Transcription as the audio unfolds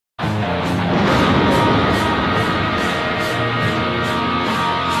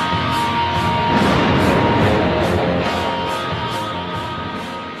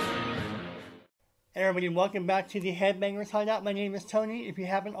Everybody, welcome back to the Headbangers Hideout. My name is Tony. If you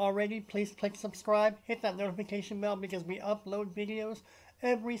haven't already, please click subscribe, hit that notification bell because we upload videos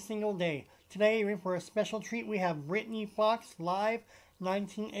every single day. Today, for a special treat, we have Britny Fox live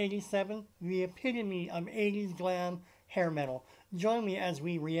 1987, the epitome of 80s glam hair metal. Join me as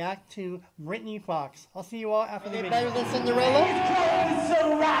we react to Britny Fox. I'll see you all after the video. Better than Cinderella? It's going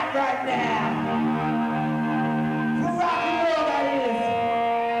so right now. For rock and roll, that is.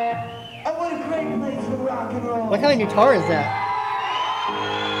 And what a great place for rock and roll. What kind of guitar is that?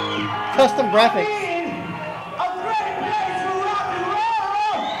 Custom graphics. A great place for rock and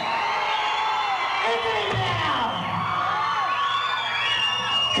roll. Isn't it now?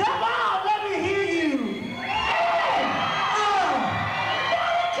 Come on, let me hear you.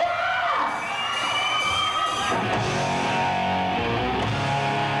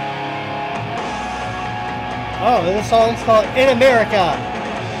 Oh, this song's called In America.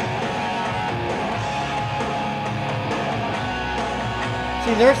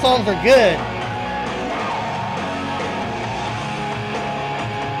 See, their songs are good.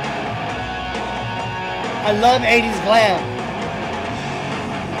 I love 80s glam.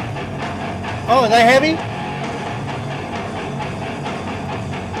 Oh, is that heavy?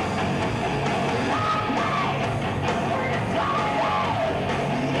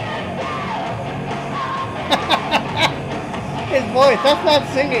 His voice, that's not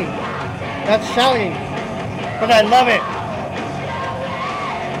singing. That's shouting. But I love it.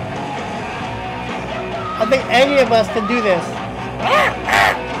 I think any of us can do this.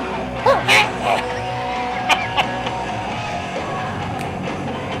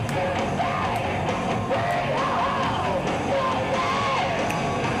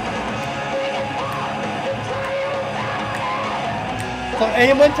 So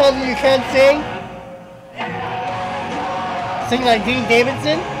anyone tells you you can't sing? Sing like Dean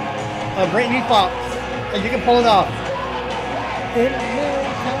Davidson or Britny Fox, and you can pull it off.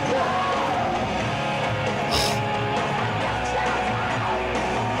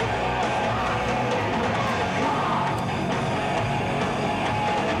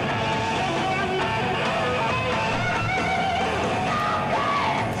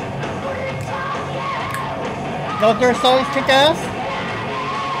 Don't their songs kick ass?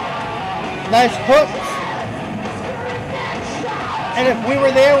 Nice hooks. And if we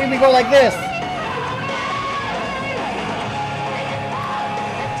were there, we would go like this.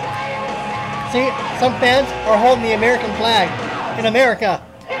 See, some fans are holding the American flag in America.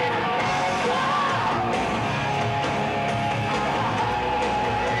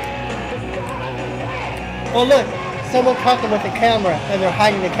 Oh look, someone caught them with the camera and they're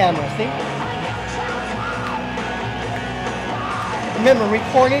hiding the camera, see? Remember,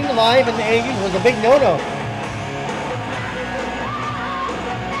 recording live in the 80s was a big no-no.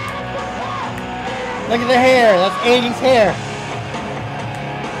 Look at the hair, that's 80s hair.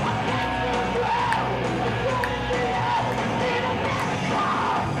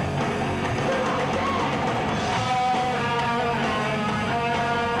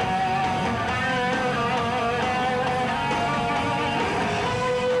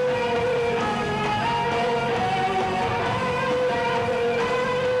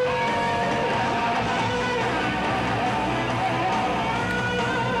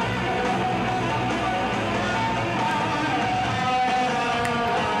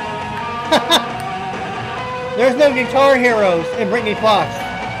 There's no guitar heroes in Britny Fox.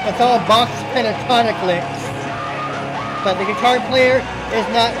 It's all box pentatonic licks. But the guitar player is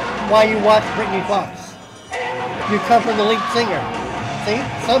not why you watch Britny Fox. You come from the lead singer. See?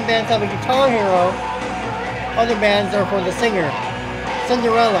 Some bands have a guitar hero. Other bands are for the singer.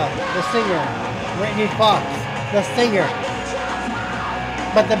 Cinderella, the singer. Britny Fox, the singer.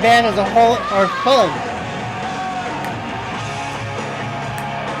 But the band as a whole are fun.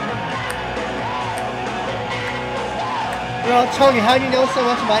 Well, Tony, how do you know so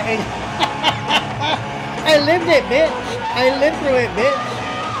much about 80s? I lived it, bitch. I lived through it, bitch.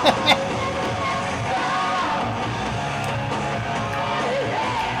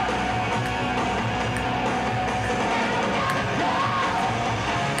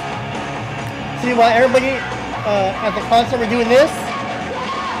 See why everybody at the concert were doing this?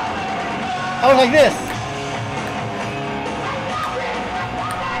 I was like this.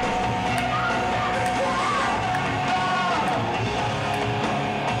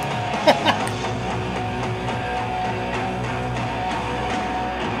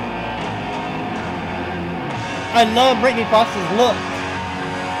 I love Britny Fox's look.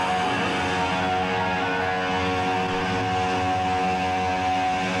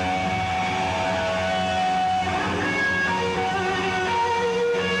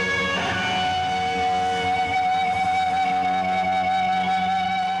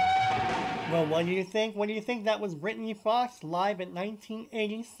 So what do you think? What do you think? That was Britny Fox live in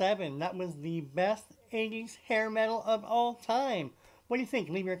 1987. That was the best 80s hair metal of all time. What do you think?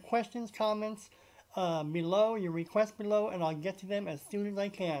 Leave your questions, comments below, your requests below, and I'll get to them as soon as I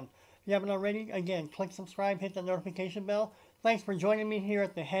can. If you haven't already, again, click subscribe, hit the notification bell. Thanks for joining me here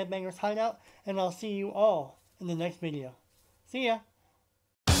at the Headbangers Hideout, and I'll see you all in the next video. See ya!